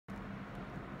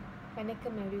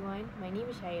Vanakkam everyone, my name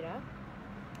is Shaira.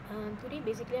 Today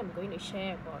basically I'm going to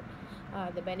share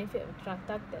about the benefit of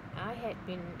Tratak that I had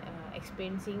been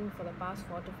experiencing for the past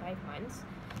 4 to 5 months.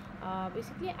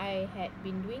 Basically I had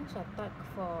been doing Tratak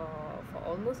for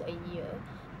almost a year,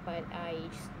 but I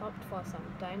stopped for some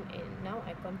time and now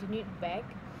I continued back.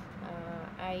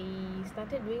 I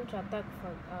started doing Tratak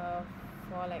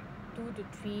for like 2 to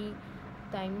 3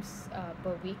 times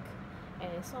per week, and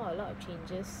I saw a lot of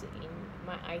changes in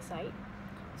my eyesight.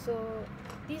 So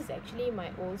this is actually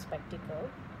my old spectacle.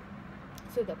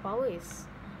 So the power is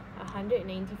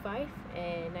 195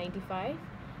 and 95.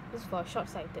 This is for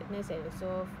short-sightedness and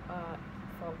also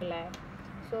for glare.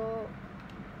 So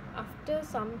after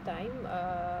some time,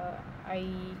 I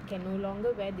can no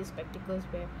longer wear these spectacles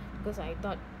because I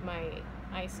thought my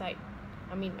eyesight,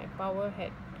 my power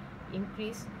had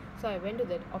increased. So I went to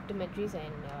the optometrist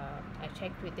and I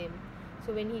checked with him.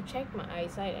 So when he checked my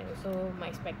eyesight and also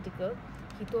my spectacle,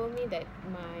 he told me that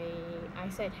my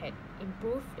eyesight had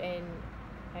improved and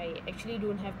I actually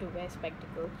don't have to wear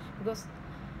spectacle because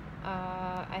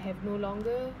I have no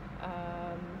longer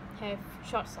have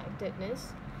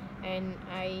short-sightedness, and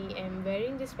I am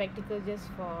wearing this spectacle just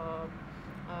for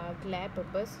glare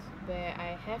purpose, where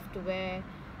I have to wear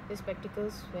the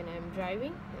spectacles when I'm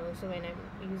driving and also when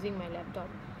I'm using my laptop.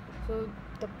 So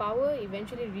the power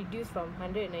eventually reduced from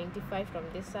 195 from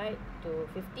this side to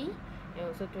 50 and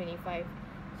also 25.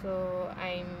 So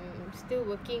I'm still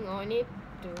working on it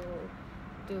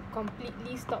to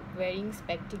completely stop wearing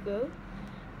spectacle.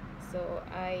 So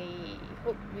I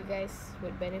hope you guys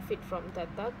would benefit from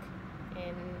Tratak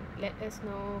and let us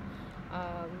know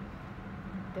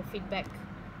the feedback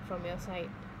from your side.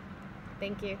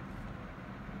 Thank you.